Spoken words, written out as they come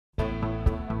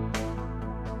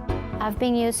I've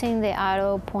been using the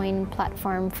AutoPoint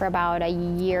platform for about a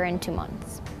year and 2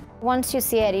 months. Once you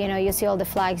see it, you see all the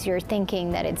flags, you're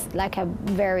thinking that it's like a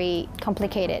very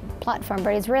complicated platform,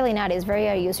 but it's really not. It's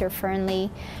very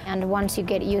user-friendly, and once you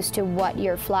get used to what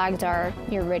your flags are,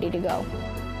 you're ready to go.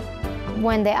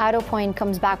 When the AutoPoint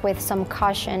comes back with some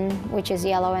caution, which is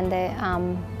yellow, and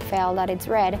the fail that it's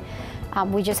red,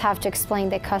 we just have to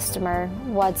explain to the customer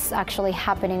what's actually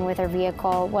happening with our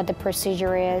vehicle, what the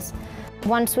procedure is.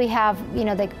 Once we have,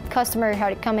 the customer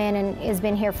had come in and has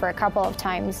been here for a couple of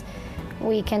times,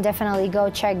 we can definitely go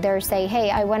check there, say,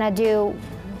 hey, I want to do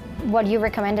what you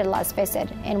recommended last visit,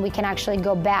 and we can actually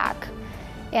go back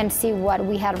and see what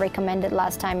we had recommended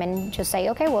last time and just say,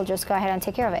 okay, we'll just go ahead and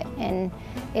take care of it. And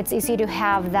it's easy to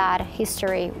have that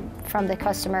history from the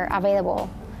customer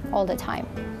available all the time.